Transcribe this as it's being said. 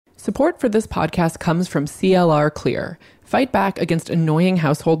Support for this podcast comes from CLR Clear. Fight back against annoying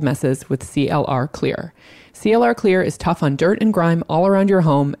household messes with CLR Clear. CLR Clear is tough on dirt and grime all around your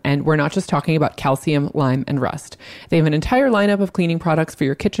home, and we're not just talking about calcium, lime, and rust. They have an entire lineup of cleaning products for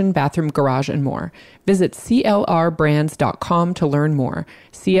your kitchen, bathroom, garage, and more. Visit clrbrands.com to learn more.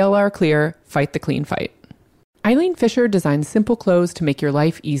 CLR Clear, fight the clean fight. Eileen Fisher designs simple clothes to make your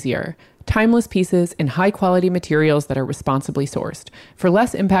life easier. Timeless pieces in high-quality materials that are responsibly sourced for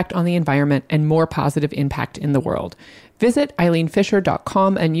less impact on the environment and more positive impact in the world. Visit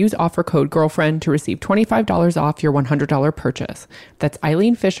eileenfisher.com and use offer code GIRLFRIEND to receive $25 off your $100 purchase. That's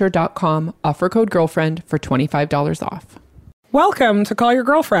eileenfisher.com, offer code GIRLFRIEND for $25 off. Welcome to Call Your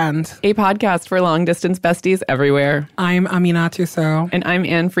Girlfriend, a podcast for long-distance besties everywhere. I'm Aminat Tusso. And I'm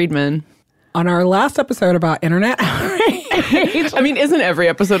Ann Friedman. On our last episode about internet outrage. I mean, isn't every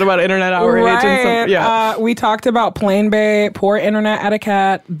episode about internet outrage? Right. We talked about plain bait, poor internet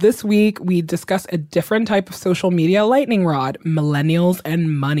etiquette. This week, we discuss a different type of social media lightning rod, millennials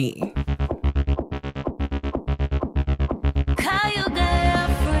and money.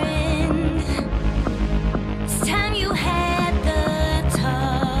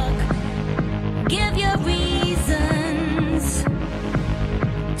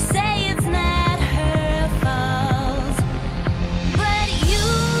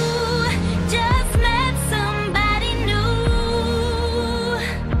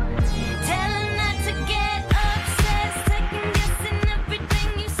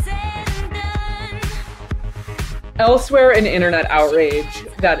 Elsewhere in internet outrage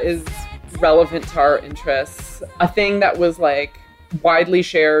that is relevant to our interests, a thing that was like widely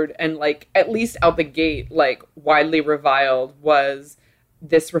shared and like at least out the gate like widely reviled was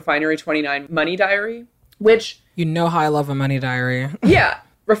this Refinery 29 money diary, which... You know how I love a money diary. Yeah.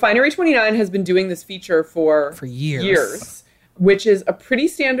 Refinery 29 has been doing this feature for years. Which is a pretty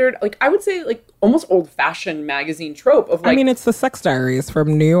standard, like I would say like almost old-fashioned magazine trope of like... I mean, it's the sex diaries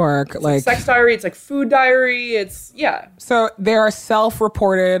from New York. It's like sex diary, it's like food diary, it's, yeah. So there are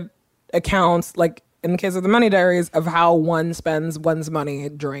self-reported accounts, like in the case of the money diaries, of how one spends one's money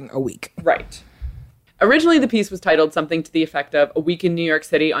during a week. Right. Originally, the piece was titled something to the effect of "A Week in New York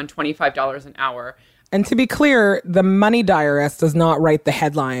City on $25 an Hour." And to be clear, the money diarist does not write the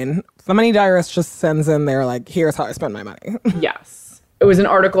headline. The money diarist just sends in there like, here's how I spend my money. Yes. It was an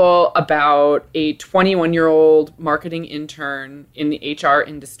article about a 21-year-old marketing intern in the HR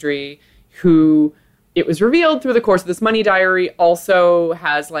industry who, it was revealed through the course of this money diary, also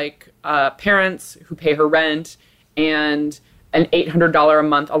has like parents who pay her rent and an $800 a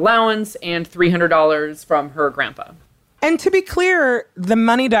month allowance and $300 from her grandpa. And to be clear, the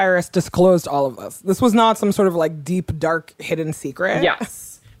money diarist disclosed all of this. This was not some sort of like deep, dark, hidden secret.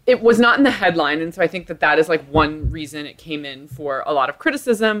 Yes. It was not in the headline. And so I think that is like one reason it came in for a lot of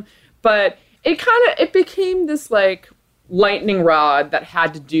criticism. But it became this like lightning rod that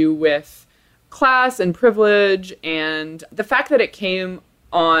had to do with class and privilege. And the fact that it came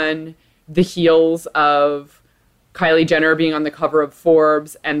on the heels of Kylie Jenner being on the cover of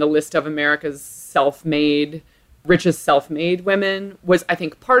Forbes and the list of America's richest self-made women was, I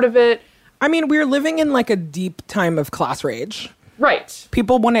think, part of it. I mean, we're living in like a deep time of class rage. Right.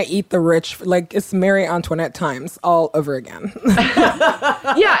 People want to eat the rich, like it's Marie Antoinette times all over again.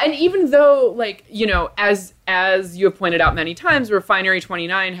 Yeah, and even though, like, you know, as you have pointed out many times, Refinery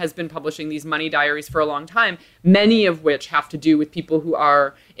 29 has been publishing these money diaries for a long time, many of which have to do with people who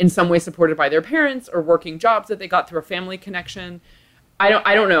are in some way supported by their parents or working jobs that they got through a family connection. I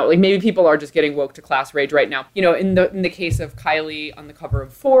don't know. Like maybe people are just getting woke to class rage right now. You know, in the case of Kylie on the cover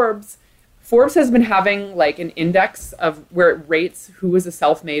of Forbes has been having like an index of where it rates who is a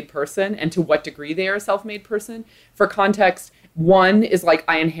self-made person and to what degree they are a self-made person. For context, 1 is like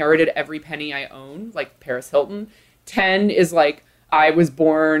I inherited every penny I own, like Paris Hilton. 10 is like I was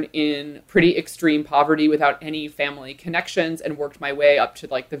born in pretty extreme poverty without any family connections and worked my way up to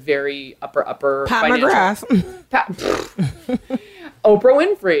like the very upper Pat financial. McGrath. Oprah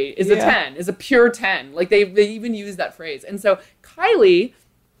Winfrey is a 10, is a pure 10. Like they even use that phrase. And so Kylie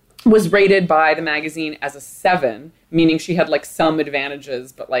was rated by the magazine as a 7, meaning she had like some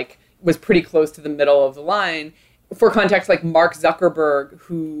advantages, but like was pretty close to the middle of the line. For context, like Mark Zuckerberg,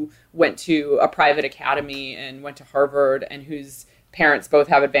 who went to a private academy and went to Harvard and whose parents both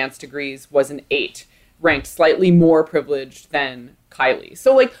have advanced degrees, was an 8, ranked slightly more privileged than Kylie.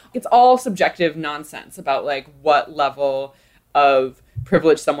 So like it's all subjective nonsense about like what level of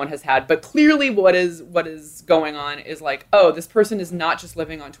privilege someone has had. But clearly what is going on is like, oh, this person is not just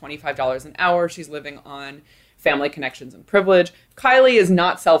living on $25 an hour. She's living on family connections and privilege. Kylie is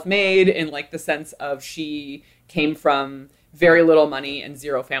not self-made in like the sense of she came from very little money and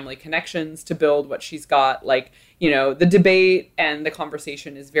zero family connections to build what she's got. Like, the debate and the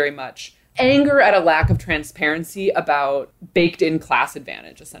conversation is very much anger at a lack of transparency about baked in class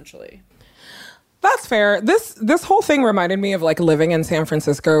advantage, essentially. That's fair. This whole thing reminded me of like living in San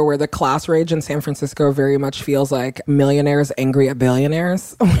Francisco, where the class rage in San Francisco very much feels like millionaires angry at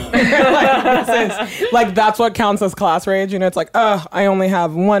billionaires. Like that's what counts as class rage. It's like, oh, I only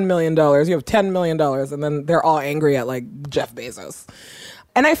have $1 million. You have $10 million. And then they're all angry at like Jeff Bezos.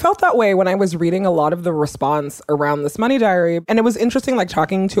 And I felt that way when I was reading a lot of the response around this money diary. And it was interesting, like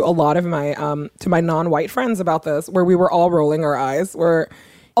talking to a lot of my non-white friends about this, where we were all rolling our eyes, where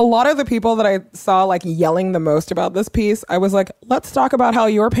a lot of the people that I saw like yelling the most about this piece, I was like, let's talk about how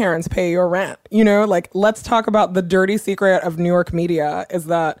your parents pay your rent. Like, let's talk about the dirty secret of New York media is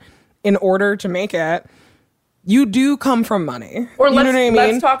that in order to make it, you do come from money. Or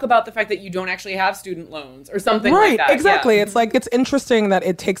let's talk about the fact that you don't actually have student loans or something like that. Right, exactly. Yeah. It's like, it's interesting that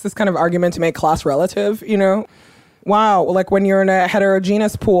it takes this kind of argument to make class relative, Wow, like when you're in a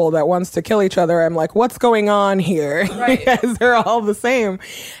heterogeneous pool that wants to kill each other, I'm like, what's going on here? Right. Because they're all the same.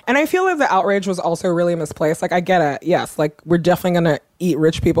 And I feel like the outrage was also really misplaced. Like, I get it. Yes, like we're definitely going to eat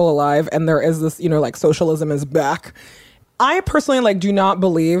rich people alive. And there is this, like socialism is back. I personally like do not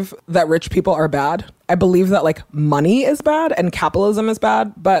believe that rich people are bad. I believe that like money is bad and capitalism is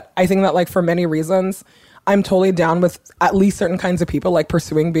bad. But I think that like for many reasons, I'm totally down with at least certain kinds of people like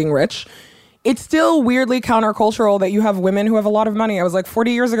pursuing being rich. It's still weirdly countercultural that you have women who have a lot of money. I was like,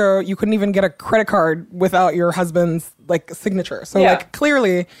 40 years ago, you couldn't even get a credit card without your husband's like signature. So like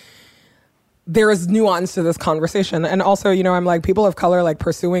clearly there is nuance to this conversation. And also, I'm like, people of color like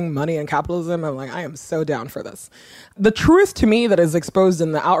pursuing money and capitalism. I'm like, I am so down for this. The truth to me that is exposed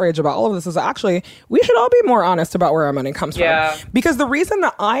in the outrage about all of this is actually, we should all be more honest about where our money comes from. Because the reason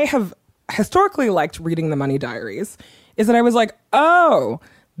that I have historically liked reading the money diaries is that I was like, oh,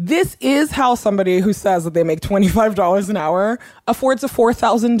 this is how somebody who says that they make $25 an hour affords a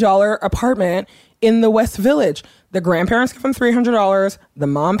 $4,000 apartment in the West Village. The grandparents give them $300. The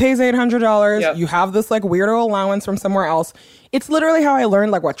mom pays $800. Yep. You have this like weirdo allowance from somewhere else. It's literally how I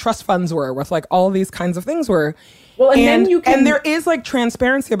learned like what trust funds were, what like all these kinds of things were. Well, and there is like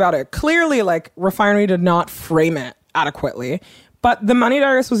transparency about it. Clearly, like Refinery did not frame it adequately. But the Money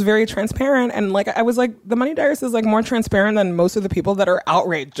Diarist was very transparent. And like, I was like, the Money Diarist is like more transparent than most of the people that are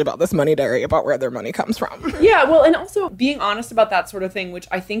outraged about this money diary, about where their money comes from. Yeah, well, and also being honest about that sort of thing, which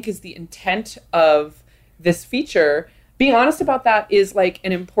I think is the intent of this feature. Being honest about that is like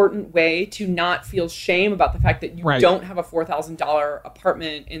an important way to not feel shame about the fact that you don't have a $4,000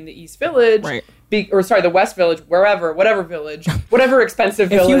 apartment in the East Village. Right. The West Village, whatever village, whatever expensive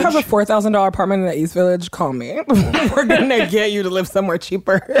village. If you have a $4,000 apartment in the East Village, call me. We're going to get you to live somewhere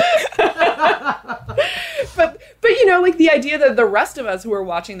cheaper. But like the idea that the rest of us who are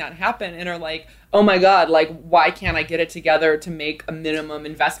watching that happen and are like, oh my God, like, why can't I get it together to make a minimum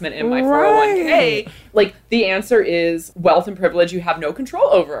investment in my 401k? Like, the answer is wealth and privilege you have no control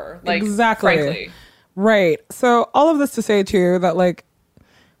over. Like, exactly. Frankly. Right. So all of this to say, too, that, like,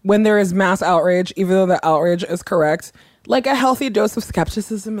 when there is mass outrage, even though the outrage is correct, like, a healthy dose of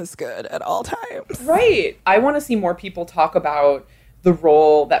skepticism is good at all times. Right. I want to see more people talk about the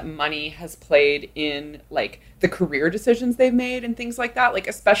role that money has played in like the career decisions they've made and things like that. Like,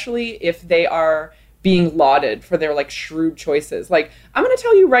 especially if they are being lauded for their like shrewd choices. Like, I'm going to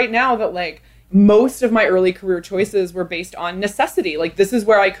tell you right now that like most of my early career choices were based on necessity. Like, this is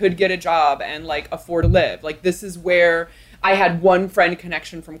where I could get a job and like afford to live. Like, this is where I had one friend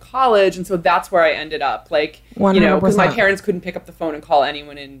connection from college, and so that's where I ended up. Like, 100%. Because my parents couldn't pick up the phone and call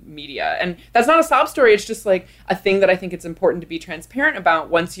anyone in media. And that's not a sob story. It's just like a thing that I think it's important to be transparent about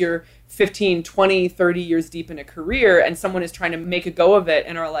once you're 15, 20, 30 years deep in a career and someone is trying to make a go of it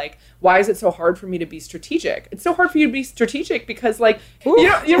and are like, why is it so hard for me to be strategic? It's so hard for you to be strategic because like you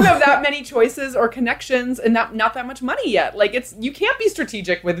don't have that many choices or connections and not that much money yet. Like, you can't be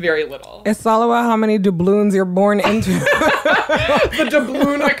strategic with very little. It's all about how many doubloons you're born into. The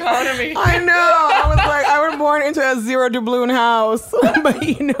doubloon economy. I know. I was born into a zero doubloon house. But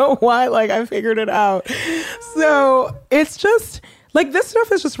you know what? Like, I figured it out. So it's just like, this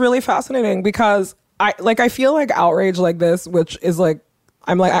stuff is just really fascinating because I feel like outrage like this, which is like,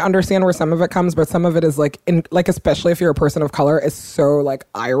 I understand where some of it comes, but some of it is like, especially if you're a person of color, is so like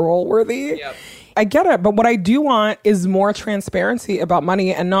eye roll worthy. Yep. I get it. But what I do want is more transparency about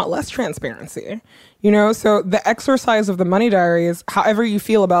money and not less transparency. So the exercise of the money diaries, however you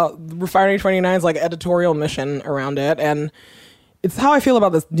feel about Refinery 29's like editorial mission around it, and it's how I feel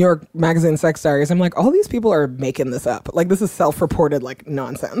about this New York Magazine sex diaries. I'm like, all these people are making this up. Like, this is self-reported like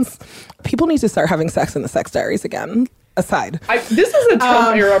nonsense. People need to start having sex in the sex diaries again. aside. This is a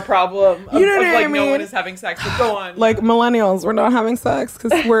Trump era problem of, you know what I like mean? no one is having sex, but go on. Like millennials, we're not having sex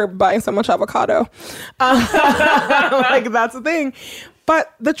because we're buying so much avocado. Like that's the thing.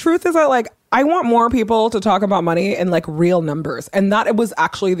 But the truth is that like I want more people to talk about money in like real numbers. And that it was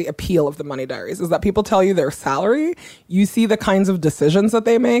actually the appeal of the Money Diaries, is that people tell you their salary. You see the kinds of decisions that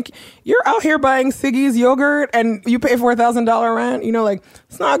they make. You're out here buying Siggy's yogurt and you pay $4,000 rent. You know, like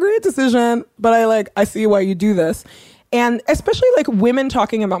it's not a great decision, but I see why you do this. And especially like women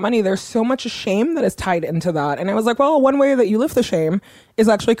talking about money, there's so much shame that is tied into that. And I was like, well, one way that you lift the shame is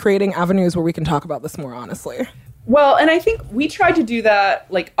actually creating avenues where we can talk about this more honestly. Well, and I think we tried to do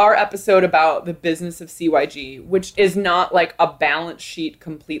that, like our episode about the business of CYG, which is not like a balance sheet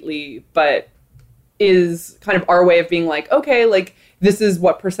completely, but is kind of our way of being like, okay, like this is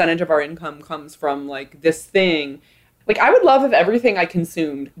what percentage of our income comes from like this thing. Like I would love if everything I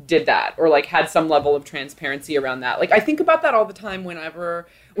consumed did that or like had some level of transparency around that. Like I think about that all the time when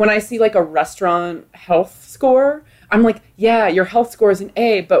I see like a restaurant health score, I'm like, yeah, your health score is an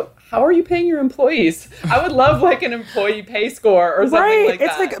A, but how are you paying your employees? I would love like an employee pay score or something like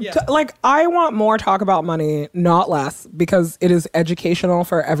that. It's like I want more talk about money, not less, because it is educational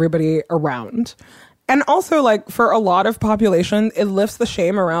for everybody around. And also like for a lot of population, it lifts the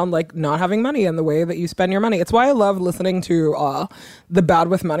shame around like not having money and the way that you spend your money. It's why I love listening to the Bad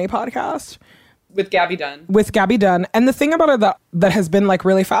with Money podcast. With Gabby Dunn. And the thing about it that has been like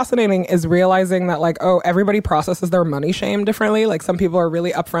really fascinating is realizing that like, oh, everybody processes their money shame differently. Like some people are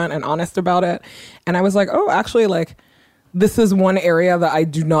really upfront and honest about it. And I was like, oh, actually like this is one area that I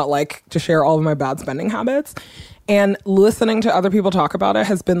do not like to share all of my bad spending habits. And listening to other people talk about it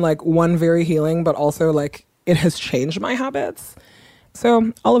has been like one very healing, but also like it has changed my habits.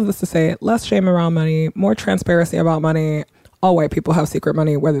 So all of this to say, less shame around money, more transparency about money. All white people have secret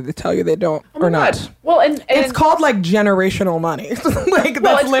money, whether they tell you they don't or not. God. Well, and it's called like generational money. Like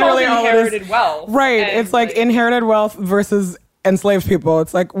well, that's it's literally called all inherited wealth. Right. It's like inherited wealth versus enslaved people.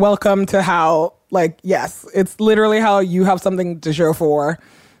 It's like welcome to how like yes, it's literally how you have something to show for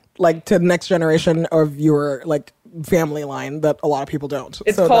like to the next generation of your like family line that a lot of people don't.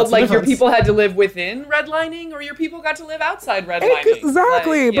 It's so called like your people had to live within redlining or your people got to live outside redlining.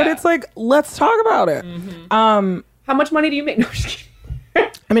 Exactly. Like, yeah. But it's like let's talk about it. Mm-hmm. How much money do you make? No, just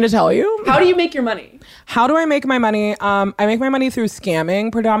kidding. I'm going to tell you. How do you make your money? How do I make my money? I make my money through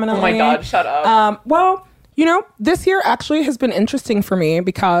scamming predominantly. Oh my God, shut up. Well, you know, this year actually has been interesting for me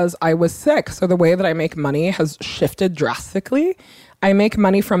because I was sick. So the way that I make money has shifted drastically. I make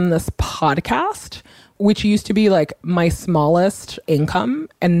money from this podcast, which used to be like my smallest income.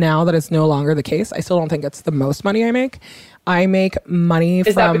 And now that it's no longer the case, I still don't think it's the most money I make. I make money from...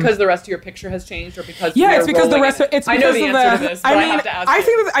 Is that because the rest of your picture has changed or because... Yeah, it's because the rest of... It's I know the answer to this, but I have to ask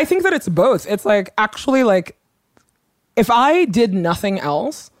I think that it's both. It's like, actually, like, if I did nothing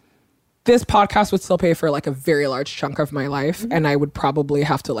else, this podcast would still pay for like a very large chunk of my life. Mm-hmm. And I would probably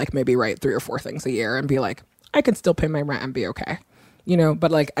have to like maybe write 3 or 4 things a year and be like, I can still pay my rent and be okay. You know, but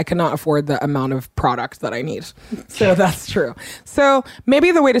like I cannot afford the amount of product that I need. So that's true. So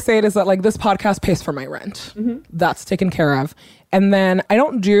maybe the way to say it is that like this podcast pays for my rent. Mm-hmm. That's taken care of. And then I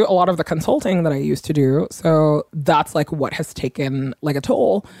don't do a lot of the consulting that I used to do. So that's like what has taken like a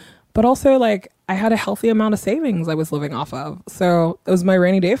toll. But also like I had a healthy amount of savings I was living off of. So it was my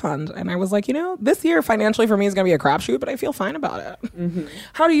rainy day fund. And I was like, you know, this year financially for me is going to be a crapshoot, but I feel fine about it. Mm-hmm.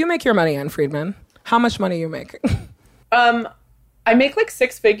 How do you make your money, Ann Friedman? How much money you make? I make like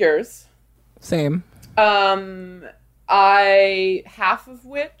 6 figures. Same. Half of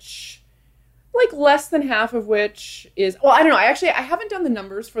which, like less than half of which is, well, I don't know. I haven't done the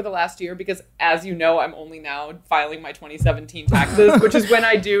numbers for the last year because as you know, I'm only now filing my 2017 taxes, which is when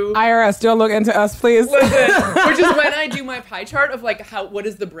I do. IRS, don't look into us, please. Listen, which is when I do my pie chart of like what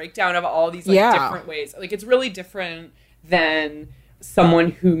is the breakdown of all these like different ways. Like it's really different than someone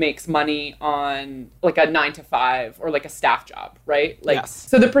who makes money on like a 9 to 5 or like a staff job, right? Like, yes.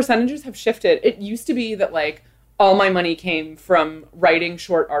 So the percentages have shifted. It used to be that like all my money came from writing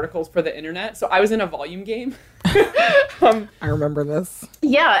short articles for the internet. So I was in a volume game. I remember this.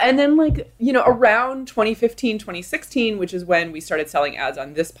 Yeah. And then like, you know, around 2015, 2016, which is when we started selling ads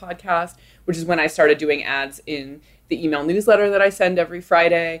on this podcast, which is when I started doing ads in the email newsletter that I send every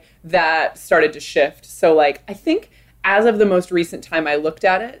Friday, that started to shift. So like, I think as of the most recent time I looked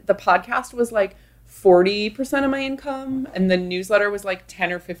at it, the podcast was like 40% of my income and the newsletter was like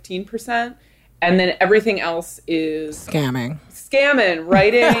 10 or 15%. And then everything else is scamming,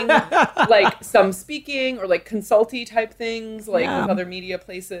 writing, like some speaking or like consulty type things, like with other media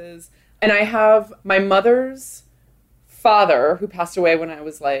places. And I have my mother's father who passed away when I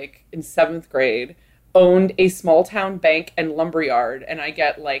was like in 7th grade. owned a small town bank and lumberyard, and I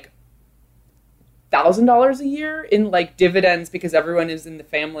get like $1,000 a year in like dividends because everyone is in the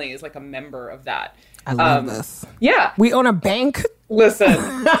family is like a member of that. I love this. Yeah. We own a bank. Listen,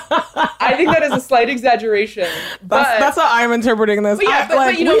 I think that is a slight exaggeration. That's how I'm interpreting this. But yeah,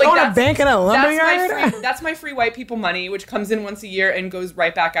 but you know, we like own a bank and a lumberyard. That's my free white people money, which comes in once a year and goes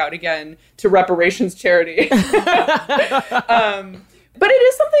right back out again to reparations charity. But it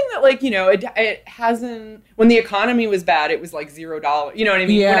is something that, like, you know, it hasn't... When the economy was bad, it was like $0. You know what I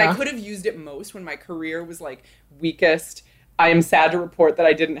mean? Yeah. When I could have used it most, when my career was, like, weakest, I am sad to report that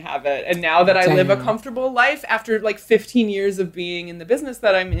I didn't have it. And now that I live a comfortable life after, like, 15 years of being in the business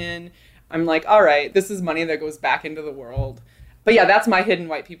that I'm in, I'm like, all right, this is money that goes back into the world. But yeah, that's my hidden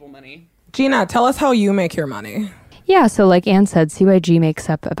white people money. Gina, tell us how you make your money. Yeah, so like Anne said, CYG makes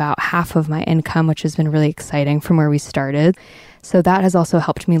up about half of my income, which has been really exciting from where we started. So that has also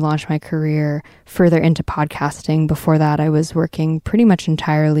helped me launch my career further into podcasting. Before that, I was working pretty much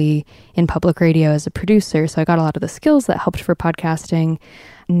entirely in public radio as a producer. So I got a lot of the skills that helped for podcasting.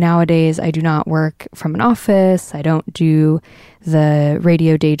 Nowadays, I do not work from an office. I don't do the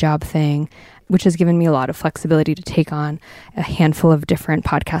radio day job thing, which has given me a lot of flexibility to take on a handful of different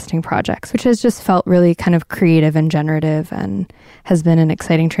podcasting projects, which has just felt really kind of creative and generative and has been an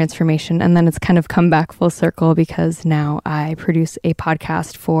exciting transformation. And then it's kind of come back full circle because now I produce a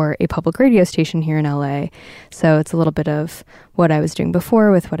podcast for a public radio station here in LA. So it's a little bit of what I was doing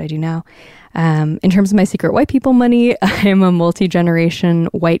before with what I do now. In terms of my secret white people money, I'm a multi-generation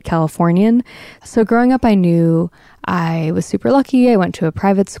white Californian. So growing up, I knew I was super lucky. I went to a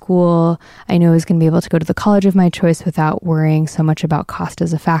private school. I knew I was going to be able to go to the college of my choice without worrying so much about cost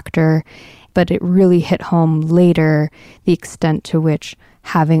as a factor. But it really hit home later, the extent to which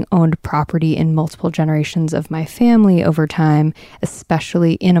having owned property in multiple generations of my family over time,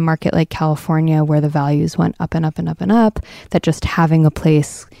 especially in a market like California where the values went up and up and up and up, that just having a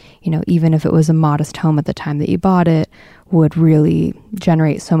place, you know, even if it was a modest home at the time that you bought it, would really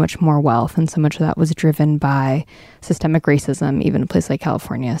generate so much more wealth. And so much of that was driven by systemic racism, even in a place like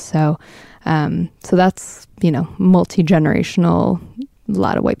California. So that's, you know, multi-generational, a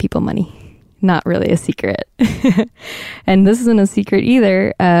lot of white people money. Not really a secret. And this isn't a secret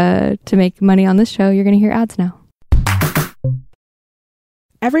either. To make money on this show, you're going to hear ads now.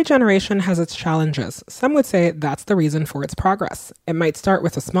 Every generation has its challenges. Some would say that's the reason for its progress. It might start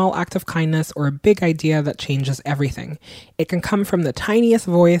with a small act of kindness or a big idea that changes everything. It can come from the tiniest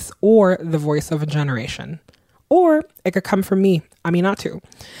voice or the voice of a generation. Or it could come from me, Aminatu.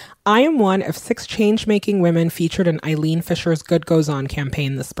 I am one of 6 change-making women featured in Eileen Fisher's Good Goes On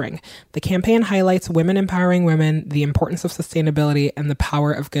campaign this spring. The campaign highlights women empowering women, the importance of sustainability, and the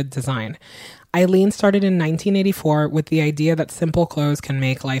power of good design. Eileen started in 1984 with the idea that simple clothes can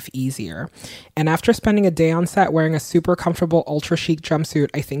make life easier. And after spending a day on set wearing a super comfortable ultra chic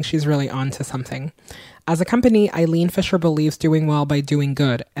jumpsuit, I think she's really on to something. As a company, Eileen Fisher believes doing well by doing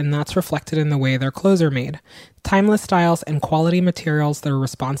good, and that's reflected in the way their clothes are made. Timeless styles and quality materials that are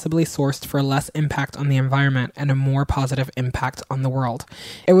responsibly sourced for less impact on the environment and a more positive impact on the world.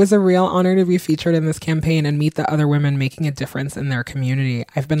 It was a real honor to be featured in this campaign and meet the other women making a difference in their community.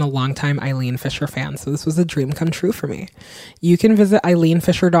 I've been a longtime Eileen Fisher fan, so this was a dream come true for me. You can visit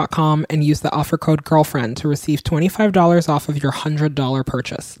eileenfisher.com and use the offer code GIRLFRIEND to receive $25 off of your $100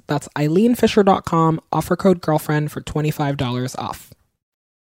 purchase. That's eileenfisher.com, offer code GIRLFRIEND for $25 off.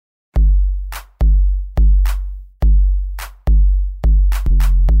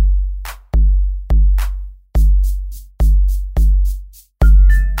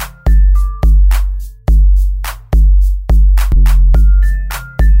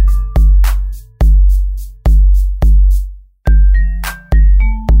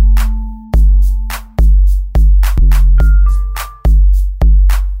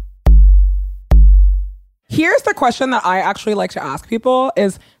 Here's the question that I actually like to ask people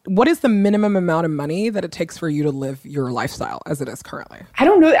is, what is the minimum amount of money that it takes for you to live your lifestyle as it is currently? I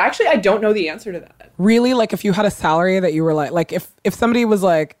don't know. Actually, I don't know the answer to that. Really? Like if you had a salary that you were like if somebody was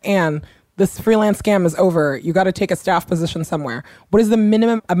like, Anne, this freelance scam is over, you got to take a staff position somewhere. What is the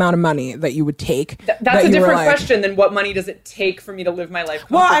minimum amount of money that you would take? That's a different question than what money does it take for me to live my life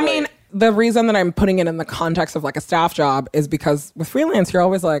comfortably? Well, I mean, the reason that I'm putting it in the context of like a staff job is because with freelance, you're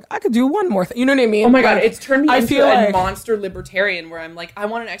always like, I could do one more thing. You know what I mean? Oh my God, it's turned me into a like monster libertarian where I'm like, I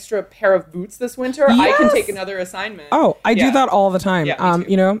want an extra pair of boots this winter. Yes. I can take another assignment. Oh, I do that all the time. Yeah, me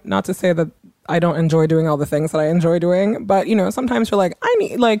too. You know, not to say that I don't enjoy doing all the things that I enjoy doing, but you know, sometimes you're like, I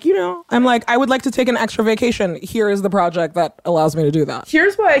need, like, you know, I'm like, I would like to take an extra vacation. Here is the project that allows me to do that.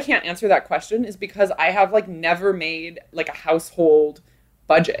 Here's why I can't answer that question is because I have like never made like a household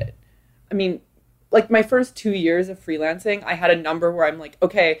budget. I mean, Like my first 2 years of freelancing, I had a number where I'm like,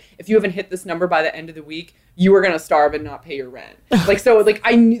 okay, if you haven't hit this number by the end of the week, you were going to starve and not pay your rent. Like, so like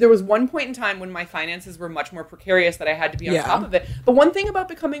I knew there was one point in time when my finances were much more precarious that I had to be on top of it. But one thing about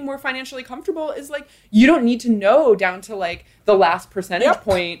becoming more financially comfortable is like, you don't need to know down to like the last percentage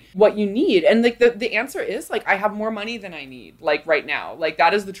point what you need. And like the answer is like, I have more money than I need, like right now. Like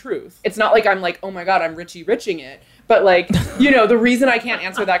that is the truth. It's not like I'm like, oh my God, I'm riching it. But like, you know, the reason I can't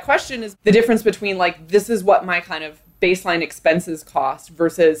answer that question is the difference between like, this is what my kind of baseline expenses cost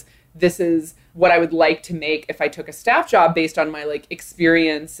versus this is what I would like to make if I took a staff job based on my like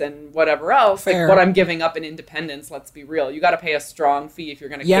experience and whatever else. Fair. Like what I'm giving up in independence, let's be real. You got to pay a strong fee if you're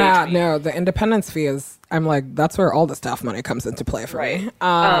going to cage me. No, the independence fee is, I'm like, that's where all the staff money comes into play for me.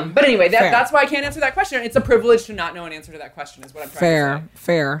 But anyway, that's why I can't answer that question. It's a privilege to not know an answer to that question is what I'm trying to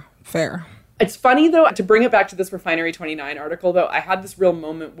say. Fair. It's funny, though, to bring it back to this Refinery 29 article, though, I had this real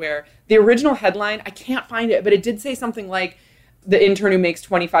moment where the original headline, I can't find it, but it did say something like, the intern who makes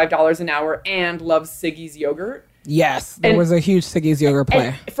 $25 an hour and loves Siggy's yogurt. Yes, there was a huge Siggy's yogurt play.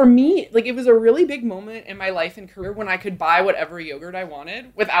 And for me, like, it was a really big moment in my life and career when I could buy whatever yogurt I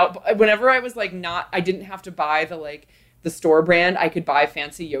wanted whenever I was, like, I didn't have to buy the store brand, I could buy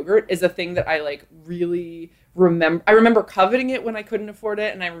fancy yogurt is a thing that I, like, really remember. I remember coveting it when I couldn't afford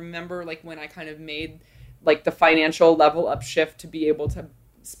it, and I remember, like, when I kind of made, like, the financial level up shift to be able to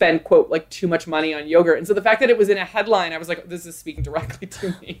spend, quote, like too much money on yogurt. And so the fact that it was in a headline, I was like, this is speaking directly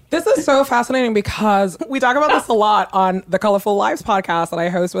to me. This is so fascinating because we talk about this a lot on the Colorful Lives podcast that I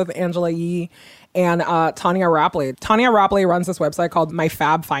host with Angela Yee and Tanya Rapley. Tanya Rapley runs this website called My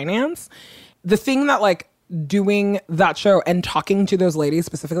Fab Finance. The thing that like doing that show and talking to those ladies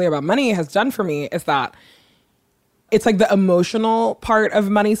specifically about money has done for me is that it's like the emotional part of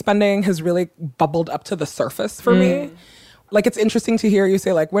money spending has really bubbled up to the surface for me. Like, it's interesting to hear you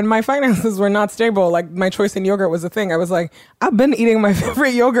say, like, when my finances were not stable, like, my choice in yogurt was a thing. I was like, I've been eating my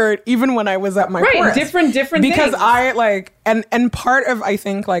favorite yogurt even when I was at my poorest. Different because things. I, like, and part of, I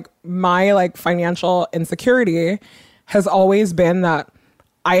think, like, my, like, financial insecurity has always been that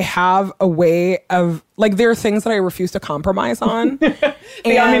I have a way of, like, there are things that I refuse to compromise on. The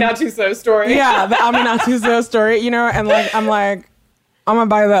Aminatou story. Yeah, the Aminatou story, you know, and, like, I'm like, I'm gonna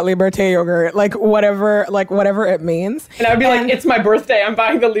buy that Liberté yogurt, like whatever it means. And I would be like, it's my birthday, I'm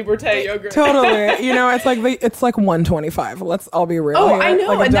buying the Liberté yogurt. Totally, you know, it's like $1.25. Let's all be real. Oh, here. I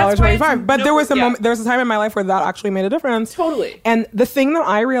know, like and that's why. But there was a moment, there was a time in my life where that actually made a difference. Totally. And the thing that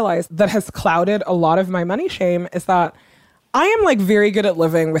I realized that has clouded a lot of my money shame is that I am like very good at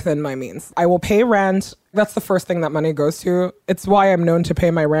living within my means. I will pay rent. That's the first thing that money goes to. It's why I'm known to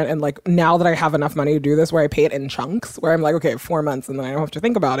pay my rent. And like now that I have enough money to do this, where I pay it in chunks, where I'm like, okay, 4 months and then I don't have to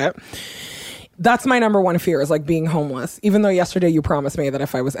think about it. That's my number one fear is like being homeless. Even though yesterday you promised me that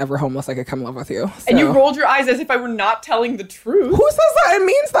if I was ever homeless, I could come live with you. So. And you rolled your eyes as if I were not telling the truth. Who says that? It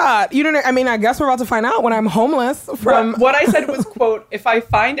means that. You know, I mean, I guess we're about to find out when I'm homeless from... What I said was, quote, if I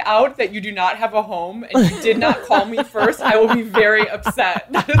find out that you do not have a home and you did not call me first, I will be very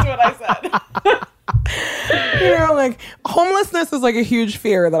upset. That is what I said. You know, like homelessness is like a huge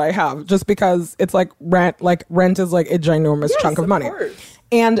fear that I have just because it's like rent is like a ginormous chunk of money. Course.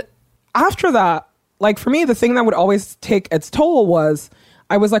 And after that, like for me, the thing that would always take its toll was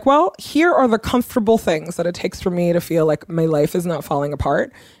I was like, well, here are the comfortable things that it takes for me to feel like my life is not falling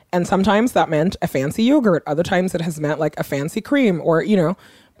apart. And sometimes that meant a fancy yogurt. Other times it has meant like a fancy cream or, you know,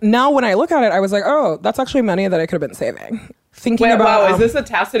 now when I look at it, I was like, oh, that's actually money that I could have been saving. Wow, is this a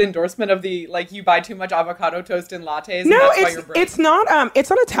tacit endorsement of the, like, you buy too much avocado toast and lattes? No, and that's why you're broke? It's not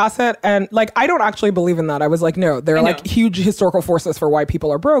a tacit, and, like, I don't actually believe in that. I was like, no, there are, like, huge historical forces for why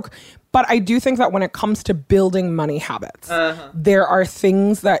people are broke. But I do think that when it comes to building money habits, there are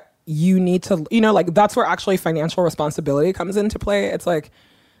things that you need to, you know, like, that's where actually financial responsibility comes into play. It's like,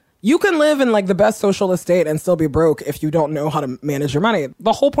 you can live in like the best socialist state and still be broke if you don't know how to manage your money.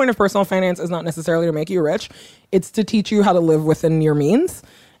 The whole point of personal finance is not necessarily to make you rich. It's to teach you how to live within your means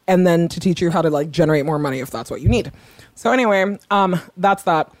and then to teach you how to like generate more money if that's what you need. So anyway, that's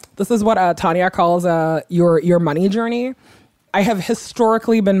that. This is what Tanya calls your money journey. I have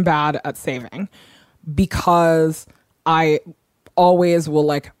historically been bad at saving because I always will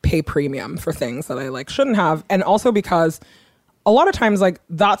like pay premium for things that I like shouldn't have. And also because a lot of times, like,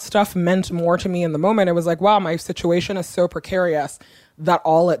 that stuff meant more to me in the moment. It was like, wow, my situation is so precarious that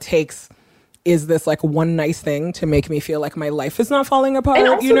all it takes is this, like, one nice thing to make me feel like my life is not falling apart, and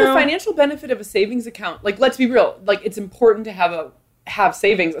also you know? The financial benefit of a savings account. Like, let's be real. Like, it's important to have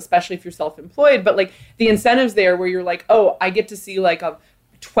savings, especially if you're self-employed. But, like, the incentives there where you're like, oh, I get to see, like, a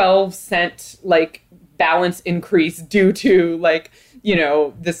 12-cent, like, balance increase due to, like,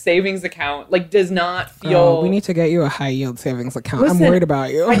 the savings account, like, does not feel... we need to get you a high yield savings account. Listen, I'm worried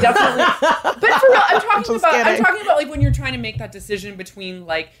about you. I definitely... But for real, I'm talking about, like, when you're trying to make that decision between,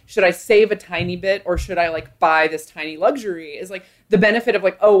 like, should I save a tiny bit or should I, like, buy this tiny luxury, is, like, the benefit of,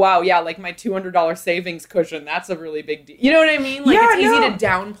 like, oh, wow, yeah, like, my $200 savings cushion, that's a really big deal. You know what I mean? Like, it's easy to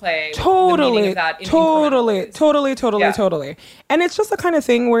downplay the meaning of that in Totally. And it's just the kind of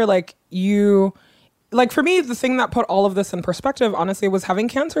thing where, like, like, for me, the thing that put all of this in perspective, honestly, was having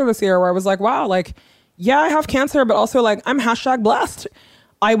cancer this year, where I was like, wow, like, yeah, I have cancer, but also, like, I'm #blessed.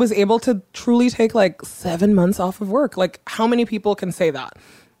 I was able to truly take, like, 7 months off of work. Like, how many people can say that?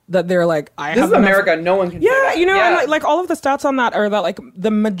 That they're like, this is America, no one can say that. And like all of the stats on that are that, like,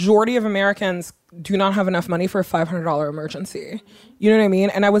 the majority of Americans do not have enough money for a $500 emergency. You know what I mean?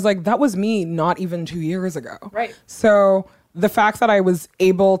 And I was like, that was me not even 2 years ago. Right. So the fact that I was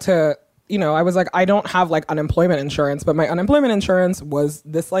able to, I was like, I don't have, like, unemployment insurance, but my unemployment insurance was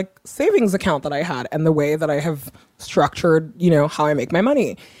this, like, savings account that I had, and the way that I have structured, how I make my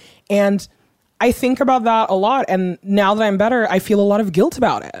money. And I think about that a lot. And now that I'm better, I feel a lot of guilt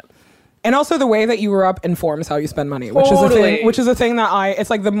about it. And also the way that you grew up informs how you spend money, which is a thing that it's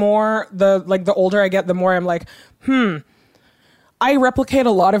like the older I get, the more I'm like, I replicate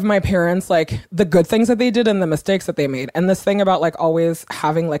a lot of my parents, like, the good things that they did and the mistakes that they made. And this thing about, like, always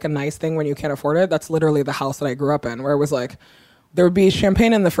having, like, a nice thing when you can't afford it, that's literally the house that I grew up in, where it was like, there would be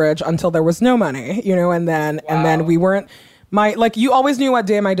champagne in the fridge until there was no money, and then we weren't, you always knew what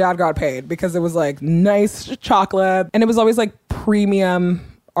day my dad got paid, because it was, like, nice chocolate, and it was always, like, premium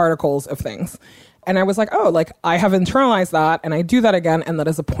articles of things. And I was like, oh, like, I have internalized that, and I do that again, and that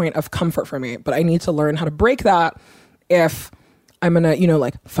is a point of comfort for me. But I need to learn how to break that if I'm gonna,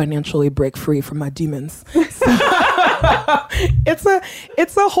 like, financially break free from my demons. So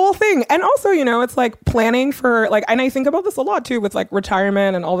it's a whole thing. And also, it's like planning for, like, and I think about this a lot too with, like,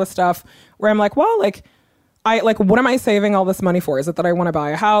 retirement and all this stuff, where I'm like, well, like, what am I saving all this money for? Is it that I want to buy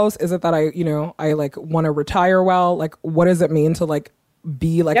a house? Is it that I like, want to retire well? Like, what does it mean to, like,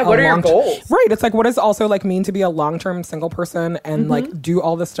 be, like, what are your goals? Right. It's like, what does also, like, mean to be a long-term single person and like do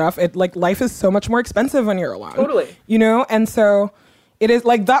all this stuff? It, like, life is so much more expensive when you're alone. Totally. And so it is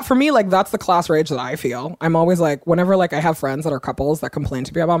like that for me. Like, that's the class rage that I feel. I'm always like, whenever, like, I have friends that are couples that complain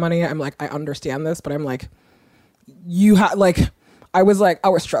to me about money, I'm like, I understand this, but I'm like, I was like,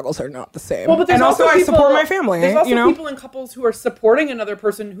 our struggles are not the same. Well, but and also I support my family. There's also people in couples who are supporting another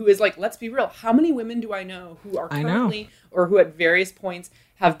person who is like, let's be real. How many women do I know who are currently or who at various points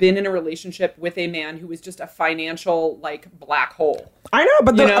have been in a relationship with a man who is just a financial, like, black hole? I know,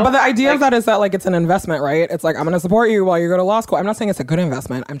 but the idea, like, of that is that, like, it's an investment, right? It's like, I'm going to support you while you go to law school. I'm not saying it's a good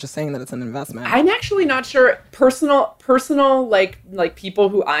investment. I'm just saying that it's an investment. I'm actually not sure. Personal, like people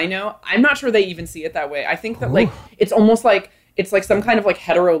who I know, I'm not sure they even see it that way. I think that, like, it's almost like, it's like some kind of, like,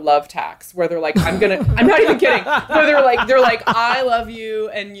 hetero love tax where they're like, I'm not even kidding. Where they're like, I love you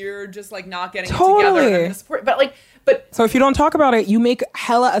and you're just, like, not getting it together. And I'm gonna support. But so if you don't talk about it, you make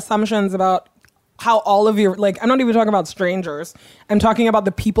hella assumptions about how all of your, like, I'm not even talking about strangers. I'm talking about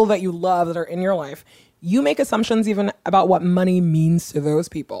the people that you love that are in your life. You make assumptions even about what money means to those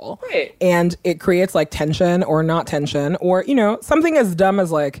people. Right. And it creates, like, tension or not tension, or, something as dumb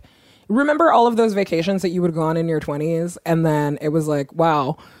as, like, remember all of those vacations that you would go on in your 20s, and then it was like,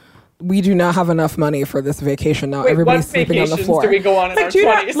 wow, we do not have enough money for this vacation now. Wait, everybody's sleeping on the floor. What vacations do we go on in our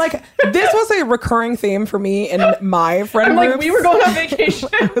 20s? Like, this was a recurring theme for me in my friend groups. Like, we were going on vacation.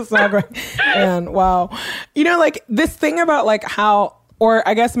 It's not great. And wow. Like, this thing about, like, how, or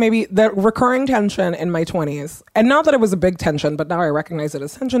I guess maybe the recurring tension in my 20s, and not that it was a big tension, but now I recognize it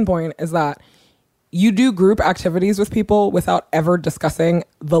as tension point, is that you do group activities with people without ever discussing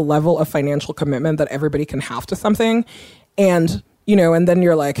the level of financial commitment that everybody can have to something. And, and then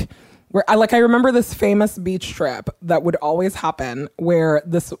you're like, I remember this famous beach trip that would always happen where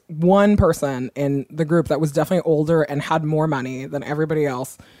this one person in the group that was definitely older and had more money than everybody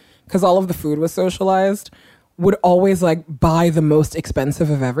else, because all of the food was socialized, would always, like, buy the most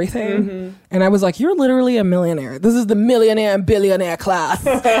expensive of everything. Mm-hmm. And I was like, you're literally a millionaire. This is the millionaire and billionaire class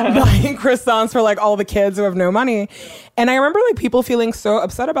buying croissants for, like, all the kids who have no money. And I remember, like, people feeling so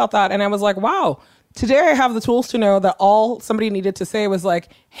upset about that. And I was like, wow, today I have the tools to know that all somebody needed to say was like,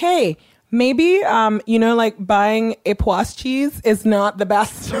 hey, maybe, like, buying a Poisse cheese is not the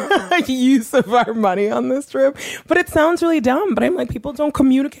best use of our money on this trip. But it sounds really dumb. But I'm like, people don't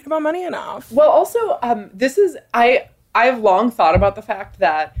communicate about money enough. Well, also, I've long thought about the fact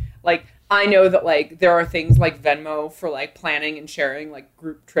that, like, I know that, like, there are things like Venmo for, like, planning and sharing, like,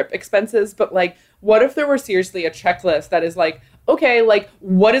 group trip expenses. But, like, what if there were seriously a checklist that is like, okay, like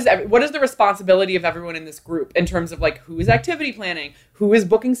what is the responsibility of everyone in this group in terms of like who is activity planning, who is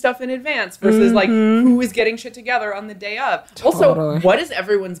booking stuff in advance versus like who is getting shit together on the day of. Also, what is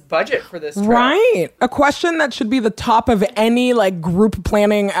everyone's budget for this trip? Right. A question that should be the top of any like group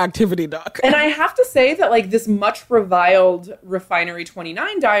planning activity doc. And I have to say that like this much reviled Refinery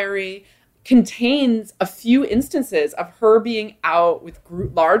 29 diary contains a few instances of her being out with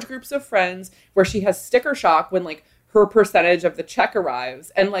large groups of friends where she has sticker shock when like her percentage of the check arrives.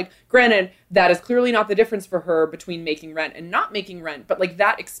 And like, granted, that is clearly not the difference for her between making rent and not making rent. But like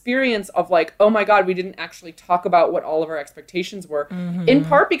that experience of like, oh my God, we didn't actually talk about what all of our expectations were. In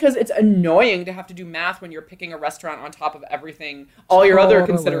part because it's annoying to have to do math when you're picking a restaurant on top of everything, all your other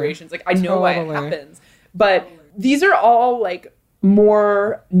considerations. Like I know why it happens. But these are all like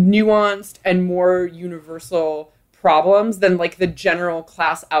more nuanced and more universal problems than like the general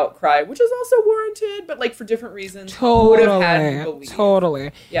class outcry, which is also warranted, but like for different reasons. Would have had me believe.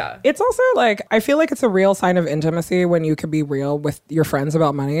 Totally. Yeah. It's also like, I feel like it's a real sign of intimacy when you can be real with your friends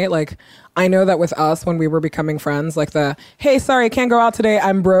about money. Like, I know that with us, when we were becoming friends, like the, hey, sorry, can't go out today,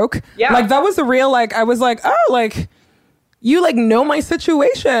 I'm broke. Yeah. Like that was a real, like, I was like, oh, like, you like know my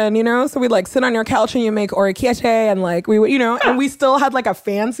situation, you know? So we like sit on your couch and you make orecchiette and like we would, you know, and we still had like a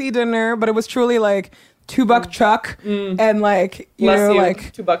fancy dinner, but it was truly like $2 chuck and like, you know,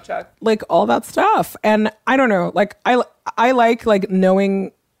 like $2 chuck, like all that stuff. And I don't know, like I like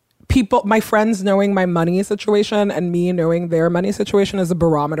knowing people, my friends knowing my money situation and me knowing their money situation is a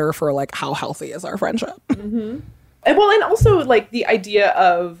barometer for like how healthy is our friendship. And well, and also like the idea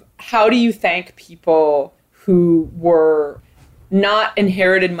of how do you thank people who were not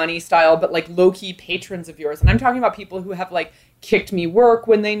inherited money style, but like low-key patrons of yours. And I'm talking about people who have like kicked me work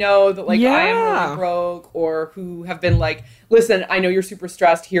when they know that like I am really broke, or who have been like, listen, I know you're super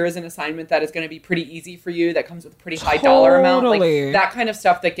stressed. Here is an assignment that is going to be pretty easy for you. That comes with a pretty high dollar amount. Like that kind of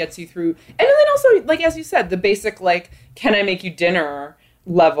stuff that gets you through. And then also, like, as you said, the basic, like, can I make you dinner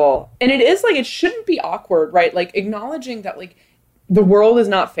level. And it is like, it shouldn't be awkward, right? Like acknowledging that like the world is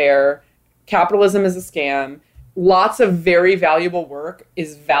not fair. Capitalism is a scam. Lots of very valuable work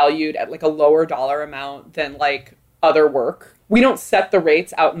is valued at like a lower dollar amount than like other work. We don't set the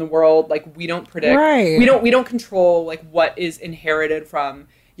rates out in the world. Like we don't predict. Right. We don't control like what is inherited from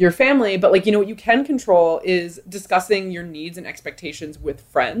your family, but like, you know, what you can control is discussing your needs and expectations with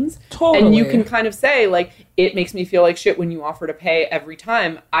friends. Totally. And you can kind of say like, it makes me feel like shit when you offer to pay every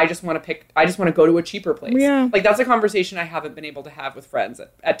time. I just want to go to a cheaper place. Yeah. Like that's a conversation I haven't been able to have with friends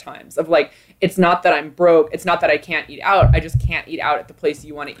at times of like, it's not that I'm broke. It's not that I can't eat out. I just can't eat out at the place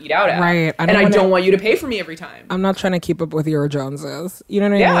you want to eat out at. Right. I don't want you to pay for me every time. I'm not trying to keep up with your Joneses. You know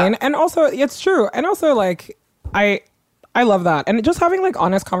what I mean? And also it's true. And also like, I love that. And just having like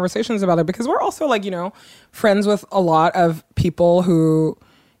honest conversations about it, because we're also like, you know, friends with a lot of people who,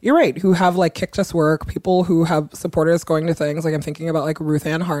 you're right, who have like kicked us work, people who have supported us going to things. Like I'm thinking about like Ruth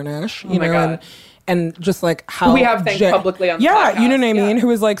Ann Harnish, you know, and just like how we have thanked publicly on the podcast. You know what I mean?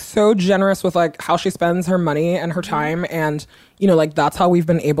 Who is like so generous with like how she spends her money and her time. And, you know, like that's how we've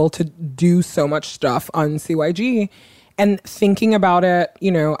been able to do so much stuff on CYG. And thinking about it,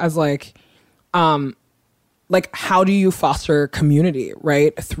 you know, as like how do you foster community,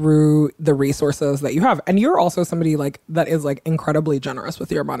 right? Through the resources that you have. And you're also somebody like that is like incredibly generous with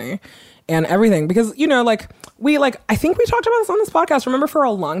your money and everything. Because, you know, like I think we talked about this on this podcast. Remember for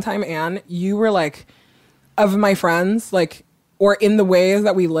a long time, Anne, you were like, of my friends, like, or in the ways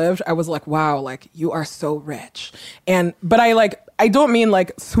that we lived, I was like, wow, like you are so rich. But I don't mean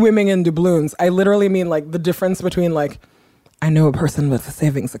like swimming in doubloons. I literally mean like the difference between like, I know a person with a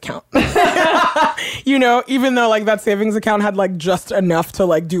savings account, you know, even though like that savings account had like just enough to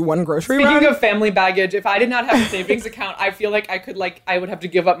like do one grocery run. Speaking of family baggage, if I did not have a savings account, I feel like I would have to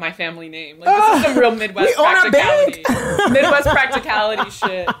give up my family name. Like this is some real Midwest practicality. Midwest practicality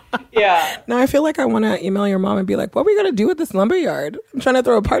shit. Yeah. Now I feel like I want to email your mom and be like, what are we going to do with this lumberyard? I'm trying to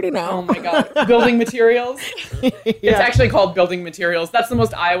throw a party now. Oh my God. Building materials. It's actually called building materials. That's the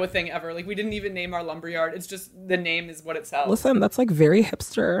most Iowa thing ever. Like we didn't even name our lumberyard. It's just the name is what it sells. Listen, that's like very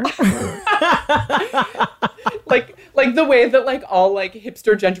hipster. like the way that like all like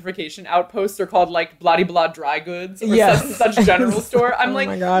hipster gentrification outposts are called like blah blah dry goods or such general store. I'm like,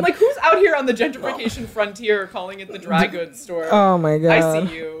 who's out here on the gentrification frontier calling it the dry goods store? Oh my God. I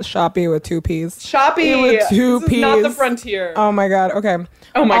see you. Shoppy with 2 P's. Shoppy with 2 P's. Is not the frontier. Oh my God. Okay.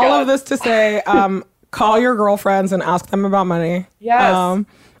 Oh my God. All of this to say, call your girlfriends and ask them about money. Yes.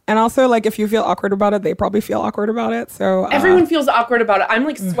 And also, like, if you feel awkward about it, they probably feel awkward about it. So everyone feels awkward about it. I'm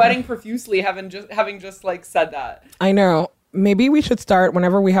like sweating profusely having just like said that. I know. Maybe we should start,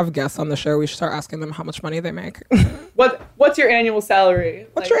 whenever we have guests on the show, we should start asking them how much money they make. What's your annual salary?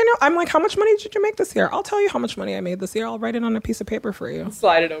 What's your annual? I'm like, how much money did you make this year? I'll tell you how much money I made this year. I'll write it on a piece of paper for you.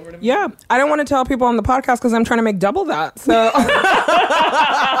 Slide it over to me. Yeah. I don't want to tell people on the podcast because I'm trying to make double that. So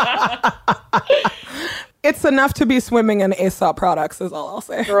it's enough to be swimming in Aesop products is all I'll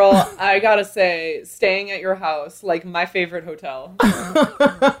say. Girl, I gotta say, staying at your house, like my favorite hotel.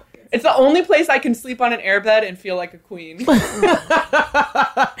 It's the only place I can sleep on an airbed and feel like a queen. Because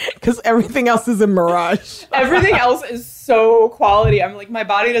everything else is a mirage. Everything else is so quality. I'm like, my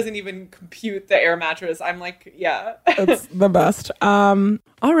body doesn't even compute the air mattress. I'm like, yeah. It's the best. All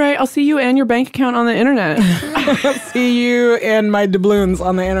right, I'll see you and your bank account on the internet. See you and my doubloons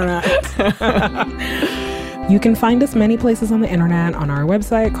on the internet. You can find us many places on the internet on our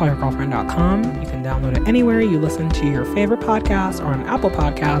website, callyourgirlfriend.com. You can download it anywhere you listen to your favorite podcast or on Apple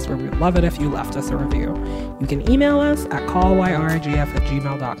Podcasts, where we'd love it if you left us a review. You can email us at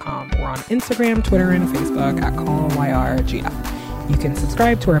callyrgf@gmail.com. We're on Instagram, Twitter, and Facebook at callyrgf. You can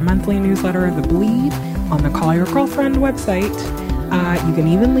subscribe to our monthly newsletter, The Bleed, on the Call Your Girlfriend website. You can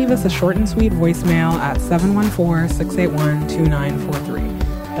even leave us a short and sweet voicemail at 714-681-2943.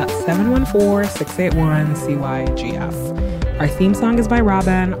 That's 714-681-CYGF. Our theme song is by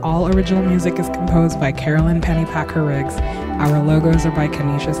Robin. All original music is composed by Carolyn Pennypacker Riggs. Our logos are by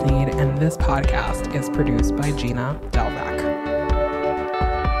Kanisha Sneed. And this podcast is produced by Gina Delvac.